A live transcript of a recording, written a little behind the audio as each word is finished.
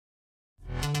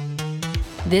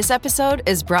This episode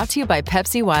is brought to you by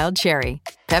Pepsi Wild Cherry.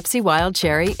 Pepsi Wild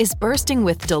Cherry is bursting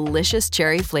with delicious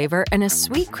cherry flavor and a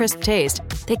sweet, crisp taste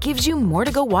that gives you more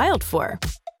to go wild for.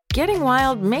 Getting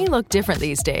wild may look different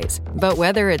these days, but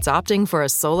whether it's opting for a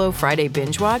solo Friday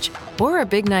binge watch or a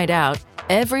big night out,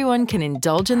 everyone can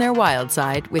indulge in their wild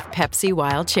side with Pepsi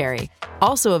Wild Cherry.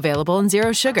 Also available in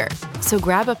Zero Sugar. So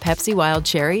grab a Pepsi Wild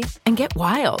Cherry and get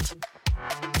wild.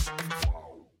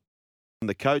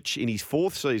 The coach in his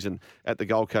fourth season at the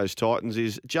Gold Coast Titans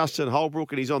is Justin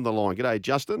Holbrook, and he's on the line. G'day,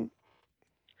 Justin.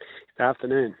 Good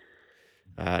afternoon.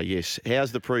 Yes.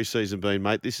 How's the pre-season been,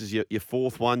 mate? This is your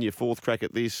fourth one, your fourth crack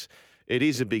at this. It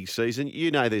is a big season. You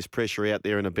know there's pressure out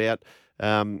there and about.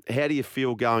 How do you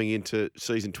feel going into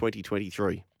season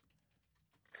 2023?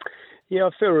 Yeah, I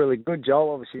feel really good, Joel.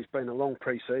 Obviously, it's been a long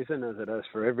pre-season, as it is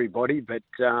for everybody. But,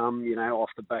 off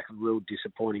the back of a real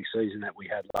disappointing season that we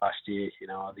had last year,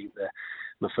 I think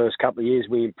the first couple of years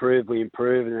we improved,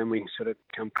 and then we sort of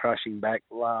come crushing back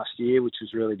last year, which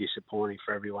was really disappointing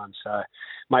for everyone. So,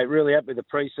 mate, really happy with the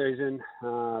pre-season.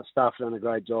 Staff have done a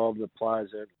great job. The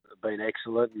players have been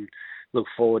excellent, and look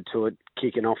forward to it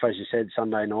kicking off, as you said,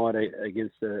 Sunday night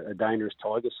against a dangerous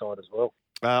Tigers side as well.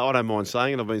 I don't mind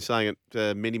saying it. I've been saying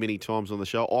it many, many times on the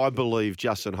show. I believe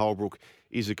Justin Holbrook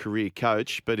is a career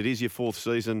coach, but it is your fourth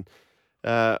season.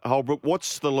 Holbrook,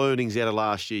 what's the learnings out of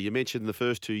last year? You mentioned the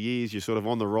first 2 years, you're sort of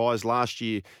on the rise. Last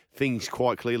year, things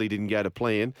quite clearly didn't go to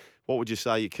plan. What would you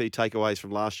say your key takeaways from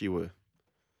last year were?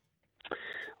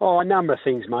 Oh, a number of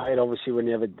things, mate. Obviously, when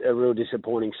you have a real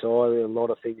disappointing side, a lot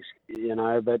of things,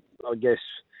 but I guess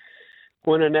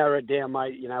when I narrow it down,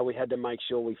 mate, we had to make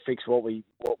sure we fix what we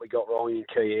got wrong in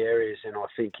key areas, and I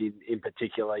think in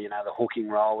particular, the hooking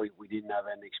role, we didn't have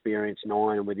an experienced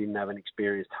nine and we didn't have an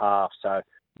experienced half, so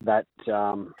that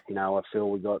I feel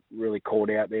we got really caught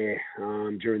out there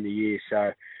during the year,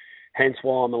 so hence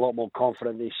why I'm a lot more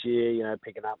confident this year.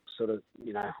 Picking up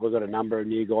we've got a number of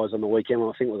new guys on the weekend.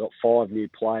 I think we've got 5 new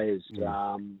players,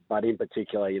 but in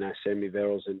particular, Sammy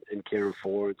Verrills and Kieran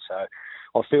Ford, so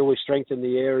I feel we strengthened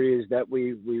the areas that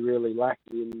we really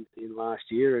lacked in last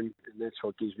year, and that's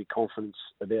what gives me confidence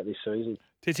about this season.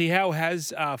 Titsy, how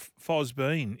has Foz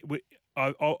been?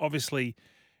 Obviously,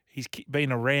 he's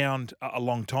been around a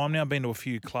long time now, been to a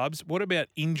few clubs. What about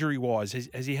injury-wise?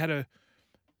 Has he had a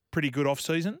pretty good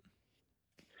off-season?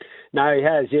 No, he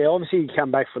has. Yeah, obviously he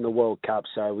came back from the World Cup,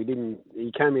 so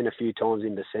he came in a few times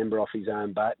in December off his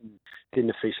own bat and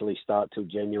didn't officially start till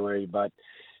January, but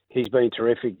he's been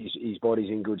terrific. His body's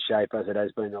in good shape, as it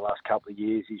has been the last couple of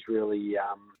years. He's really,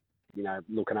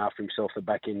 looking after himself at the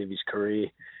back end of his career.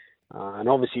 And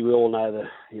obviously we all know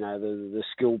the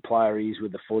skilled player he is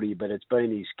with the footy, but it's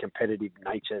been his competitive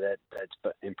nature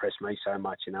that's impressed me so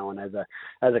much, And as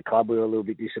a club, we were a little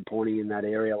bit disappointing in that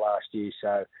area last year.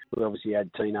 So we obviously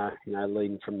had Tino,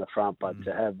 leading from the front, but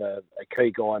to have a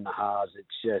key guy in the halves, it's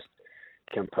just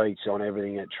competes on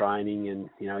everything at training, and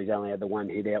he's only had the one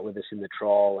hit out with us in the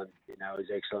trial, and he's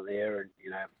excellent there, and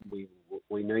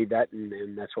we need that,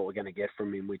 and that's what we're going to get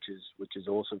from him, which is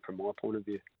awesome from my point of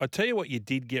view. I tell you what, you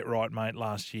did get right, mate,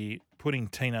 last year, putting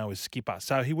Tino as skipper.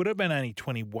 So he would have been only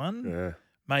 21,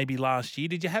 maybe last year.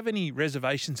 Did you have any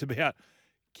reservations about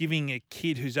giving a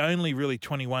kid who's only really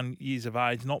 21 years of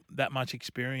age, not that much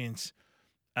experience,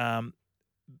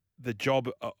 the job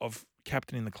of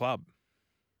captaining the club?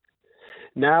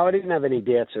 No, I didn't have any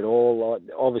doubts at all.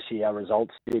 Obviously, our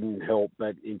results didn't help,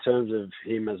 but in terms of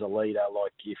him as a leader,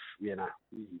 if you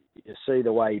see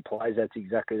the way he plays, that's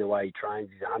exactly the way he trains.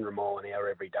 He's 100 mile an hour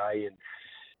every day,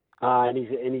 and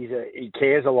he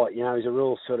cares a lot. He's a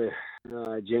real sort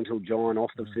of gentle giant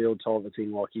off the field type of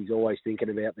thing. Like, he's always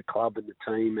thinking about the club and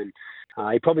the team, and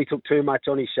he probably took too much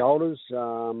on his shoulders.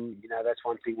 That's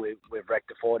one thing we've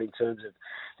rectified in terms of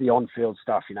the on-field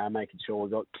stuff, making sure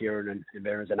we've got Kieran and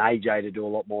Behrens and AJ to do a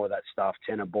lot more of that stuff.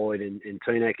 Tanner Boyd and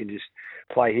Tino can just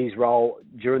play his role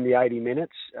during the 80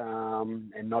 minutes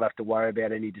and not have to worry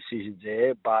about any decisions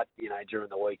there. But, during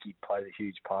the week, he plays a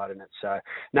huge part in it. So,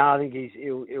 no, I think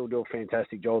he'll do a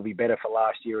fantastic job. He'll be better for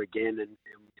last year again, and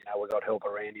we've got help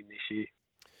around him this year.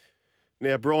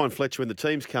 Now, Brian Fletcher, when the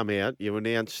teams come out, you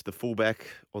announce the fullback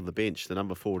on the bench, the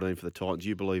number 14 for the Titans,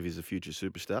 you believe is a future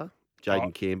superstar,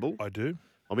 Jayden Campbell. I do.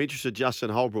 I'm interested, Justin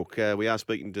Holbrook. We are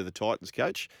speaking to the Titans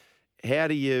coach.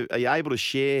 Are you able to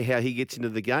share how he gets into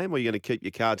the game, or are you going to keep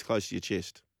your cards close to your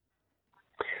chest?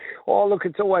 Oh, look,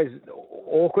 it's always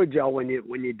awkward, Joel, when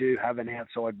you do have an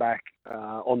outside back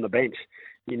on the bench.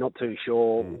 You're not too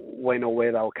sure when or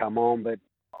where they'll come on, but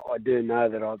I do know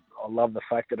that I love the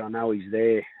fact that I know he's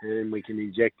there and we can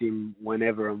inject him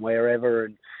whenever and wherever.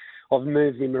 And I've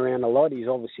moved him around a lot. He's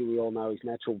obviously, we all know his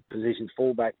natural position's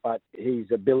fullback, but his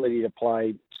ability to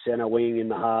play centre wing in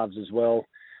the halves as well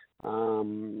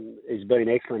has been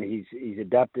excellent. He's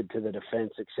adapted to the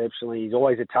defence exceptionally. He's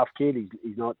always a tough kid.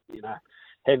 He's not,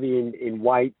 heavy in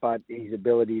weight, but his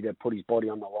ability to put his body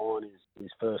on the line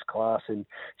is first class, and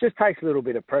just takes a little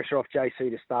bit of pressure off JC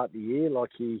to start the year.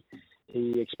 Like he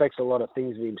expects a lot of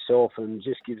things of himself, and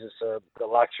just gives us the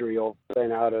luxury of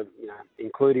being able to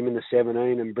include him in the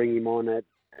 17 and bring him on at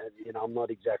I'm not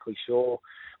exactly sure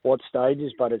what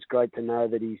stages, but it's great to know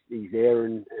that he's there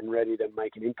and ready to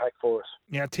make an impact for us.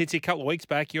 Now, Titsy, a couple of weeks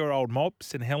back, your old mob,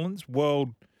 St Helens,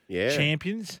 world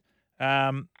champions.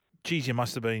 Geez, you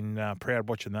must have been proud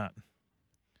watching that.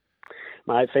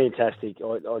 Mate, fantastic.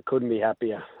 I couldn't be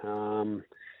happier.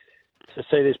 To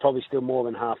see there's probably still more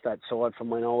than half that side from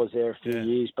when I was there a few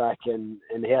years back, and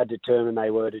how determined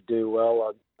they were to do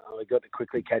well. I got to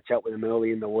quickly catch up with them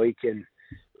early in the week, and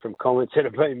from comments that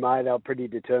have been made, they were pretty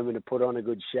determined to put on a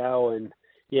good show. And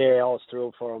yeah, I was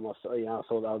thrilled for them. I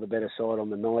thought they were the better side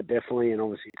on the night, definitely, and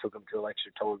obviously it took them till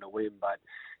extra time to win. But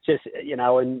just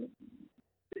and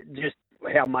just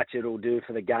how much it'll do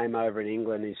for the game over in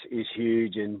England is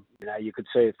huge, and you could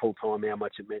see at full time how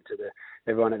much it meant to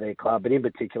everyone at their club, but in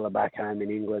particular back home in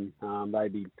England,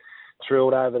 they'd be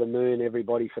thrilled over the moon,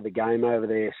 everybody, for the game over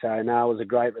there. So no, it was a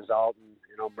great result,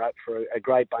 and I'm wrapped for a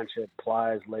great bunch of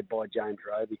players led by James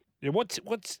Roby. Yeah,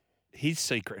 what's his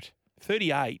secret?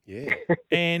 38. Yeah,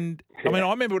 and I mean, I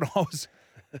remember when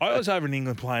I was over in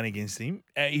England playing against him.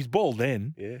 He's bald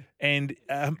then, and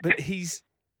but he's.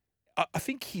 I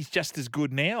think he's just as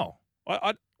good now.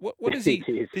 What is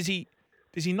he?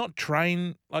 Does he not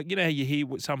train? Like, how you hear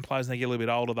with some players when they get a little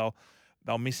bit older,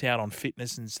 they'll miss out on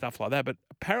fitness and stuff like that. But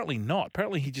apparently not.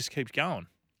 Apparently he just keeps going.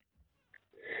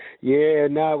 Yeah,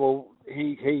 no, well,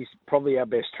 he's probably our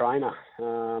best trainer,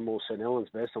 or St Helens'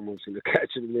 best. I'm obviously the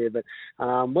coach of there. But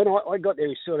when I got there,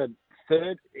 he was sort of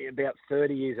about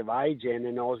 30 years of age, and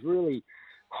I was really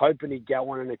hoping he'd go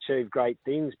on and achieve great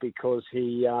things, because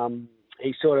he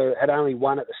sort of had only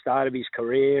won at the start of his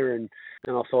career, and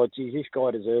I thought, geez, this guy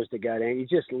deserves to go down. He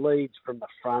just leads from the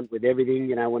front with everything.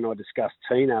 When I discussed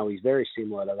Tino, he's very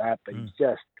similar to that, but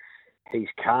he's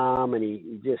calm, and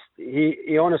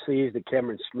he honestly is the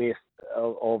Cameron Smith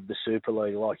of the Super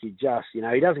League. Like, he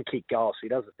doesn't kick goals, so he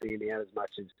doesn't stand out as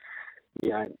much as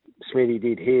Smithy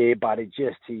did here, but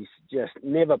he's just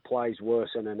never plays worse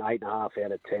than an 8.5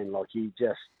 out of 10. Like, he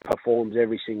just performs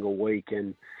every single week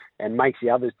and makes the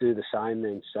others do the same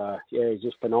then. So, yeah, he's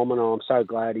just phenomenal. I'm so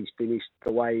glad he's finished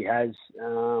the way he has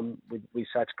with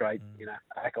such great,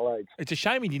 accolades. It's a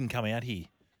shame he didn't come out here.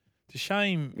 It's a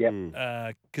shame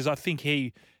because I think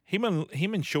him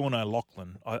and Sean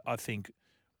O'Loughlin, I think,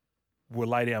 were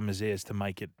laid down misères to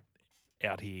make it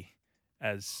out here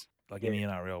as like in the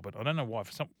NRL. But I don't know why,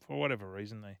 for whatever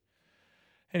reason they.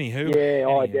 Anywho.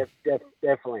 Yeah,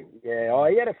 definitely. Yeah,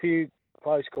 he had a few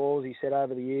close calls, he said,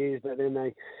 over the years, but then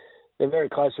they're very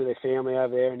close with their family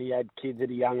over there, and he had kids at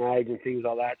a young age and things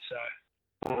like that. So,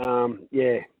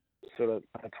 sort of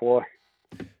that's why.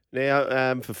 Now,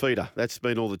 Fifita, that's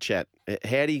been all the chat.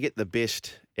 How do you get the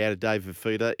best out of Dave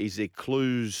Fifita? Is there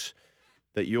clues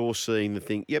that you're seeing to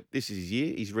think, yep, this is his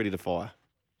year, he's ready to fire?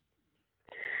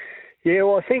 Yeah,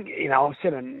 well, I think, I've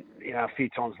said it, a few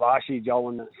times last year, Joel,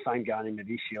 and the same going into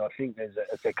this year. I think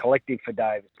it's a collective for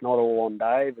Dave. It's not all on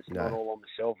Dave. It's not all on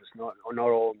myself. It's not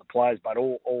all on the players, but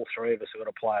all three of us have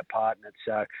got to play a part in it.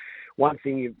 So one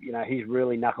thing, he's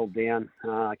really knuckled down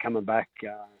coming back,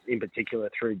 in particular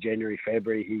through January,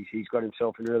 February. He's got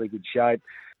himself in really good shape.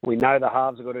 We know the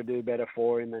halves have got to do better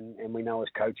for him, and we know as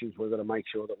coaches we've got to make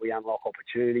sure that we unlock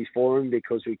opportunities for him,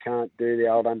 because we can't do the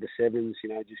old under-sevens,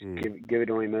 just give it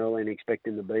to him early and expect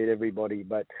him to beat everybody.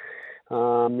 But,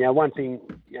 one thing,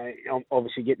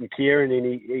 obviously getting Kieran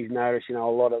in, he's noticed, a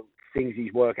lot of things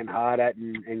he's working hard at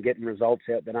and getting results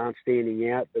out that aren't standing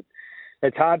out. But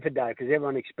it's hard for Dave because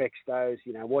everyone expects those,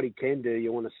 what he can do,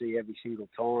 you want to see every single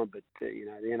time. But, the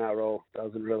NRL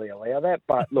doesn't really allow that.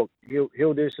 But, look,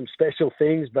 he'll do some special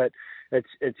things, but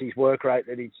it's his work rate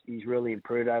that he's really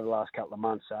improved over the last couple of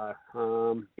months. So,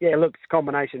 look, it's a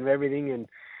combination of everything, and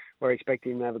we're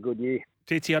expecting him to have a good year.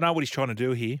 Titsy, I know what he's trying to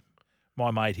do here, my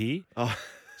mate here. Oh.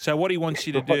 So what he wants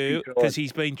you to do, because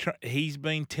he's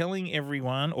been telling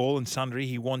everyone, all and sundry,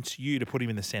 he wants you to put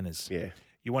him in the centres. Yeah.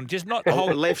 You want just not the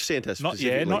whole left centre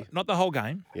specifically. Not the whole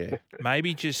game. Yeah.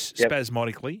 Maybe just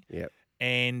spasmodically. Yeah.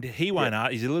 And he won't.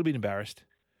 He's a little bit embarrassed,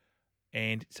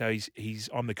 and so he's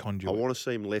on the conduit. I want to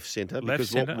see him left centre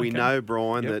because we know,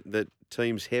 Brian, that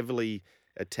teams heavily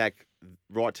attack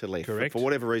right to left. Correct. For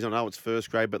whatever reason, I know it's first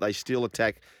grade, but they still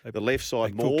attack the left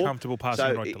side They feel more. comfortable passing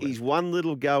so right to left. his one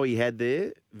little go he had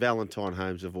there, Valentine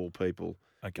Holmes of all people,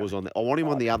 was on. I want him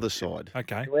on the other side.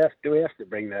 Okay. Do we have to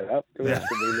bring that up? Do we have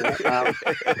to bring that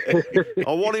up?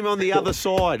 I want him on the other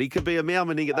side. He could be a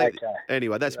Malmaninga. Okay.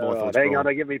 Anyway, that's my All thoughts. right, hang Brian.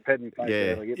 on, I give me pen and paper.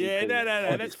 Yeah. I'll get me Yeah, pen and no,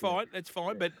 paper. that's fine. That's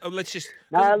fine. But let's just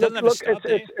No, doesn't have a look, start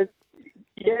there.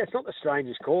 it's not the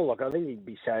strangest call. Like, I think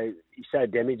he's so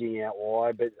damaging out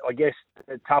wide. But I guess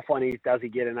the tough one is, does he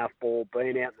get enough ball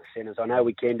being out in the centres? I know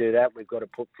we can do that. We've got to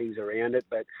put things around it.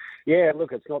 But yeah,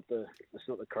 look, it's not the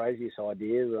craziest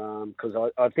idea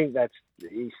because I think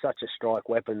he's such a strike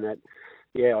weapon that.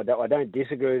 Yeah, I don't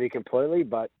disagree with you completely,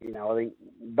 but I think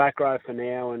back row for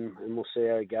now, and we'll see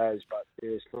how it goes. But yeah,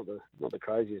 it's not the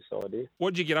craziest idea.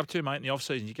 What did you get up to, mate, in the off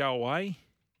season? Did you go away?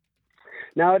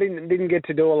 No, I didn't get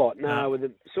to do a lot. No, No. with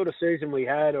the sort of season we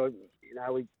had,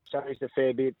 we changed a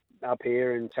fair bit up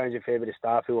here and changed a fair bit of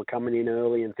staff who were coming in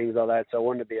early and things like that. So I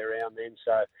wanted to be around then.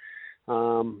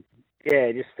 So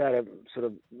yeah, just had a sort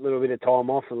of little bit of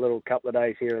time off, a little couple of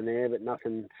days here and there, but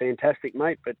nothing fantastic,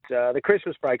 mate. But the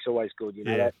Christmas break's always good,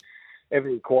 Yeah. that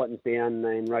everything quietens down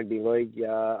in rugby league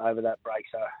over that break.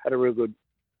 So had a real good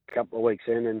couple of weeks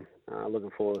in, and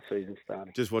looking forward to the season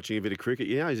starting. Just watching a bit of cricket.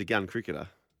 He's a gun cricketer.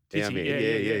 Is Down he?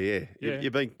 there. Yeah.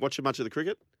 You've been watching much of the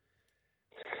cricket?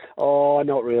 Oh,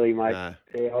 not really, mate. No.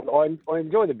 Yeah, I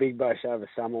enjoy the Big Bash over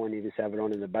summer when you just have it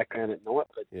on in the background at night.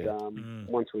 But Yeah.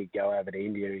 once we go over to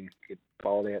India and get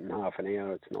bowled out in half an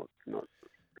hour, it's not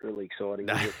really exciting.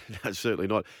 No, Is it? no, certainly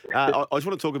not. I just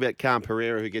want to talk about Calm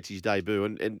Pereira, who gets his debut,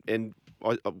 and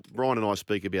Brian and I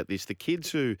speak about this. The kids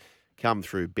who come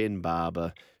through, Ben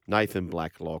Barber, Nathan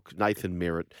Blacklock, Nathan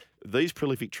Merritt, these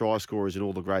prolific try scorers in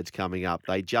all the grades coming up,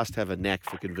 they just have a knack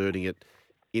for converting it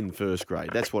in first grade.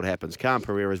 That's what happens. Calm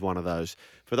Pereira is one of those.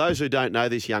 For those who don't know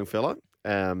this young fella,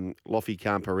 Lofi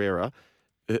Calm Pereira,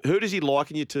 who does he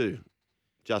liken you to,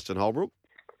 Justin Holbrook?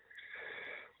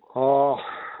 Oh,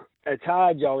 it's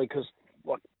hard, Jolly, because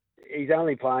he's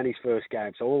only playing his first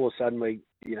game. So all of a sudden,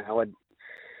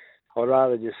 I'd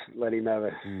rather just let him have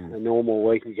a normal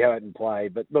week and go out and play.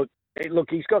 But look,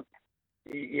 he's got,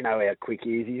 how quick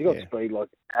he is. He's got speed like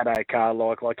Ado Carr,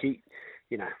 like he,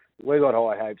 we've got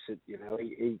high hopes that,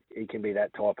 he can be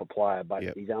that type of player, but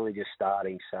he's only just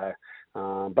starting. So,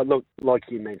 but look, like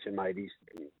you mentioned, mate,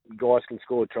 guys can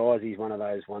score tries. He's one of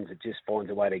those ones that just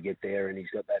finds a way to get there, and he's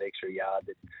got that extra yard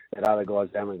that other guys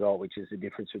haven't got, which is the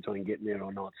difference between getting there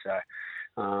or not.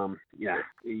 So,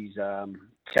 he's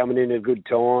coming in at a good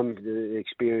time. The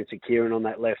experience of Kieran on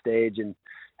that left edge and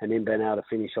him being able to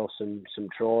finish off some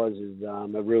tries is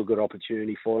a real good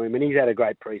opportunity for him. And he's had a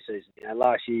great pre-season.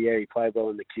 Last year, he played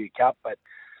well in the Q Cup, but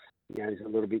he's a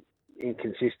little bit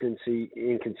inconsistent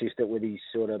with his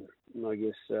sort of,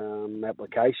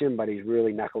 application. But he's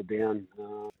really knuckled down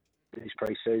this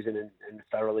pre-season and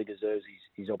thoroughly deserves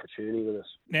his opportunity with us.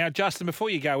 Now, Justin,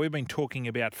 before you go, we've been talking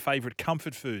about favourite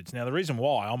comfort foods. Now, the reason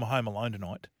why I'm home alone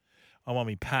tonight, I'm on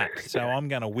my pack, so I'm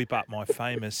going to whip up my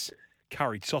famous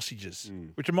curried sausages,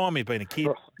 which remind me of being a kid.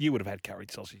 You would have had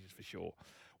curried sausages for sure.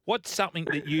 What's something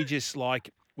that you just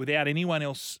like without anyone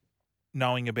else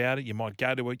knowing about it? You might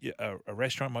go to a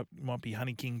restaurant, might be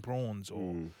Honey King prawns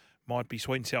or might be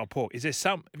sweet and sour pork. Is there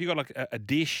have you got like a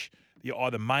dish that you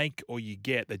either make or you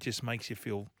get that just makes you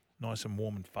feel nice and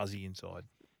warm and fuzzy inside?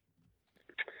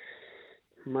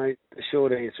 Mate, the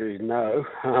short answer is no.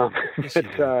 Yes, you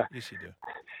do. Yes, you do.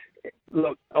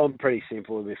 Look, I'm pretty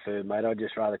simple with my food, mate. I'd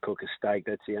just rather cook a steak.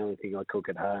 That's the only thing I cook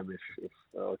at home. If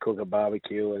I cook a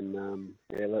barbecue and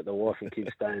let the wife and kids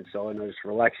stay inside and I just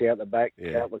relax out the back,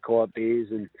 couple of quiet beers,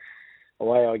 and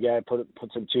away I go. Put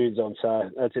some tunes on. So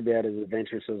that's about as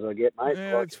adventurous as I get, mate.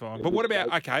 Yeah, that's fine. But what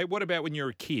about when you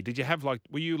were a kid? Did you have were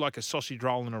you like a sausage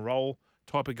roll and a roll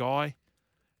type of guy?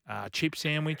 Chip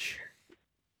sandwich?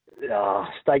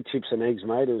 Steak, chips and eggs,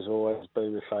 mate, has always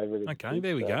been my favourite. Okay,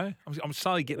 there we go. I'm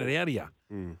slowly getting it out of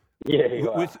you. Yeah,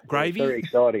 with gravy? Very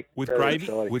exciting. With very gravy?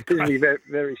 Exciting. With This gravy? is very,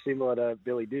 very similar to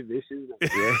Billy Div, this, isn't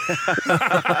it?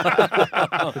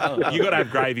 You got to have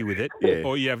gravy with it, Yeah.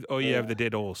 or you have the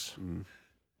dead horse.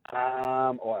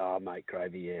 I make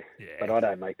gravy, Yeah. but I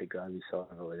don't make the gravy side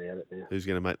of it without it now. Who's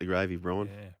going to make the gravy, Brian?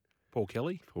 Yeah, Paul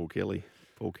Kelly. Paul Kelly.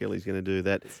 Paul Kelly's going to do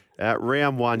that.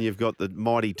 Round one, you've got the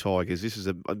mighty Tigers. This is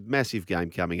a massive game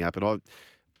coming up. And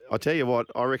I tell you what,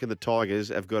 I reckon the Tigers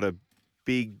have got a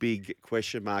big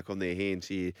question mark on their hands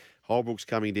here. Holbrook's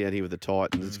coming down here with the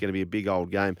Titans. It's going to be a big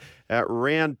old game.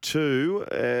 Round two.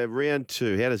 How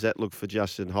does that look for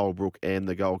Justin Holbrook and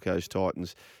the Gold Coast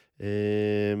Titans?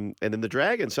 And then the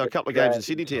Dragons. So a couple of games in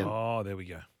Sydney Town. Oh, there we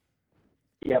go.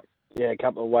 Yep. a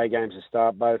couple of away games to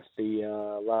start. Both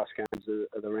the last games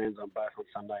of the rounds on both on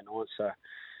Sunday night. So a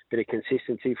bit of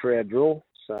consistency for our draw.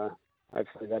 So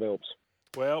hopefully that helps.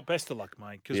 Well, best of luck,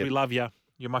 mate, because Yep. we love you.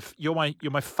 You're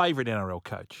my favourite NRL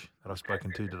coach that I've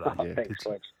spoken to today. Oh, thanks,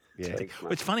 Fletch. Yeah. Thanks, Well,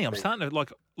 mate. it's funny. I'm Thanks. starting to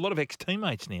like a lot of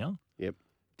ex-teammates now. Yep.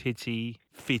 Titsy,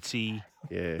 Fitzy.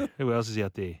 Yeah. Who else is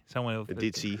out there? Someone else. The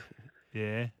Ditzy.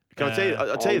 Yeah. Can I tell you?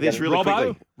 I'll tell you this really Robbo?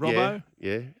 quickly. Robbo?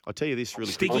 Yeah. I'll tell you this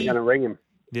really Sticky? I'm quickly. going to ring him.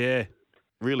 Yeah.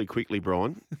 Really quickly,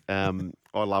 Brian.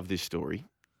 I love this story.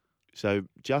 So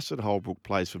Justin Holbrook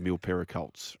plays for Milpera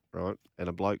Colts, right? And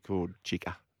a bloke called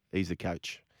Chica. He's the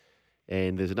coach.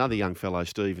 And there's another young fellow,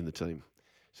 Steve, in the team.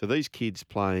 So these kids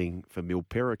playing for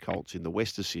Milpera Colts in the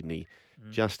west of Sydney,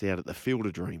 just out at the Field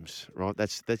of Dreams, right?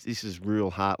 This is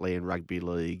real heartland rugby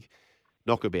league,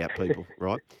 knockabout people,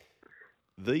 right?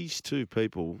 These two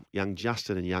people, young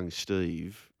Justin and young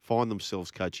Steve, find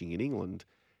themselves coaching in England,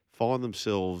 find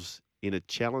themselves in a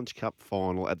Challenge Cup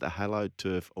final at the hallowed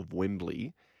turf of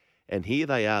Wembley. And here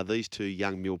they are, these two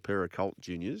young Milpera Colt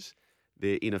juniors.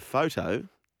 They're in a photo,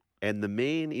 and the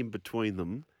man in between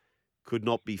them could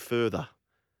not be further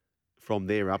from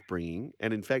their upbringing.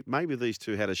 And in fact, maybe these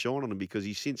two had a shine on him because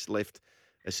he's since left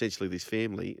essentially this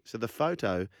family. So the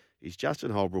photo is Justin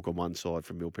Holbrook on one side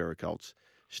from Milpera Colts,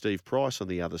 Steve Price on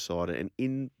the other side, and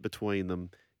in between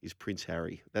them is Prince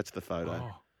Harry. That's the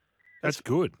photo. Oh, that's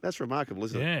good. That's remarkable,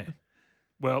 isn't it? Yeah.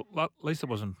 Well, at least it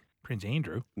wasn't Prince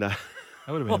Andrew. No.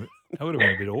 That would have been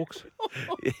a bit orcs.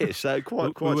 Yeah, so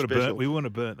quite we would special. we wouldn't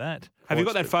have burnt that. Have you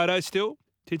got that photo still,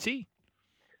 Titsy?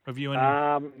 Of you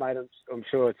and Mate, I'm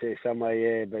sure it's there somewhere,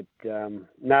 yeah. But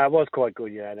no, it was quite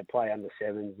good, to play under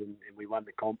sevens, and we won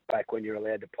the comp back when you're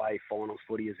allowed to play finals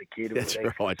footy as a kid. That's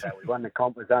right. So we won the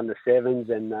comp as under sevens,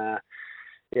 and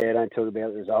don't talk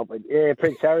about the result. But yeah,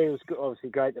 Prince Harry was obviously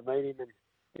great to meet him, and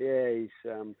yeah,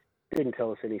 he's didn't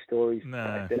tell us any stories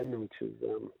back then, which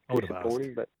was I would have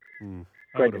disappointing. But I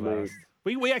great would to have meet. asked.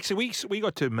 We actually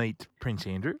got to meet Prince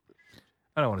Andrew.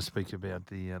 I don't want to speak about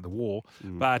the war,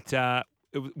 but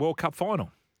it was World Cup final.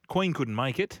 Queen couldn't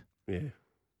make it. Yeah.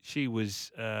 She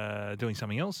was doing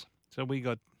something else, so we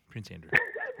got Prince Andrew.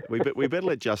 We better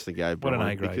let Justin go, What Brian, an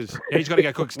A grade. because Yeah, he's got to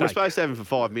go cook we're steak. supposed to have him for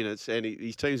 5 minutes, and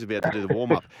his team's about to do the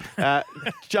warm-up.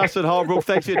 Justin Holbrook,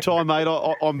 thanks for your time, mate.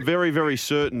 I'm very, very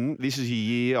certain this is your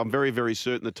year. I'm very, very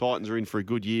certain the Titans are in for a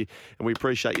good year, and we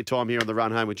appreciate your time here on the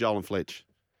Run Home with Joel and Fletch.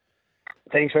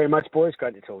 Thanks very much, boys.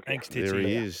 Great to talk to you. Thanks, Titsy. There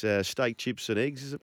he is. Steak, chips and eggs, is it?